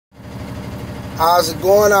How's it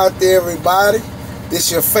going out there, everybody?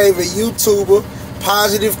 This your favorite YouTuber,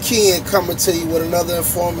 Positive Ken, coming to you with another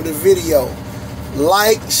informative video.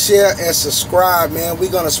 Like, share, and subscribe, man. We're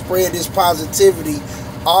going to spread this positivity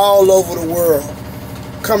all over the world.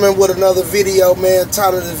 Coming with another video, man.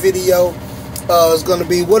 Title of the video is going to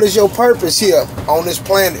be, what is your purpose here on this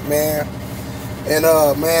planet, man? And,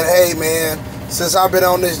 man, hey, man, since I've been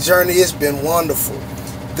on this journey, it's been wonderful.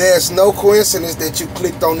 There's no coincidence that you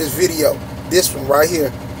clicked on this video. This one right here.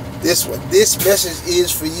 This one. This message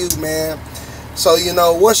is for you, man. So, you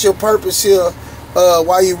know, what's your purpose here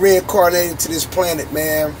while you reincarnated to this planet,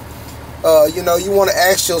 man? You know, you want to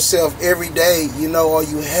ask yourself every day, you know, are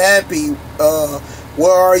you happy?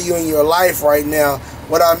 Where are you in your life right now?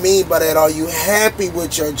 What I mean by that, are you happy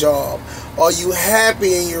with your job? Are you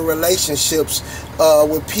happy in your relationships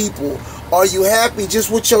with people? Are you happy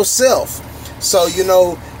just with yourself? So, you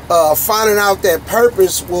know, finding out that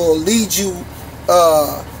purpose will lead you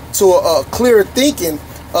to a clear thinking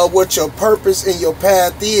of what your purpose and your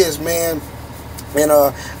path is, man. And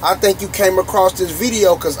I think you came across this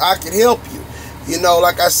video because I could help you. You know,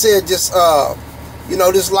 like I said, just, you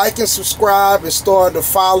know, just like and subscribe and start to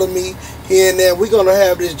follow me here and there. We're going to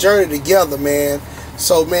have this journey together, man.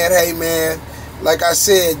 So, man, hey, man, like I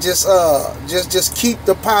said, just keep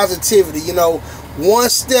the positivity. You know, one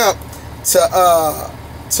step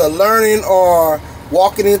to learning or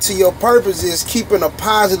walking into your purpose is keeping a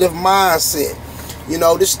positive mindset. You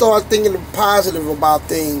know, just start thinking positive about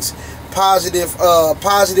things. Positive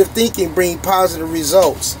thinking bring positive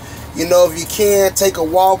results. You know, if you can, take a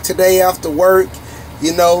walk today after work.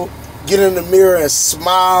 You know, get in the mirror and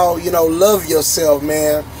smile. You know, love yourself,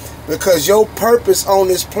 man, because your purpose on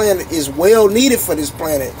this planet is well needed for this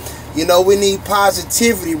planet. You know, we need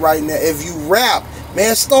positivity right now. If you rap,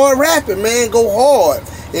 man, start rapping, man. Go hard.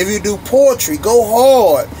 If you do poetry, go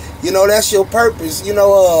hard. You know, that's your purpose. You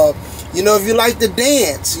know, if you like to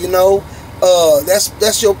dance, you know,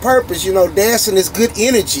 that's your purpose. You know, dancing is good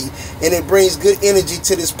energy, and it brings good energy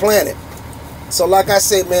to this planet. So, like I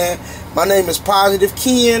said, man, my name is Positive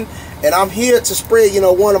Ken, and I'm here to spread, you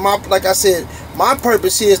know, like I said, my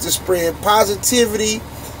purpose here is to spread positivity,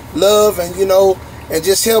 love, and, you know, and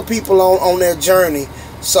just help people on their journey.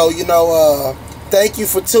 So, you know, thank you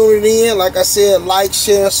for tuning in. Like I said, like,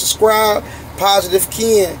 share, subscribe. Positive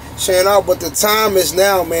Ken sharing out. But the time is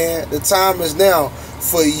now, man. The time is now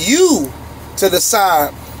for you to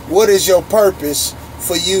decide what is your purpose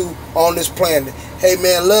for you on this planet. Hey,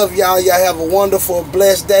 man, love y'all. Y'all have a wonderful,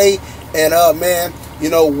 blessed day. And, man, you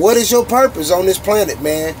know, what is your purpose on this planet,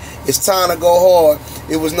 man? It's time to go hard.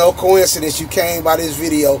 It was no coincidence you came by this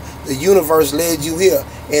video. The universe led you here,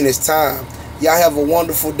 and it's time. Y'all have a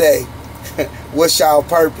wonderful day. What's y'all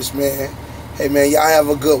purpose, man? Hey, man, y'all have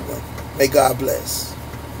a good one. May God bless.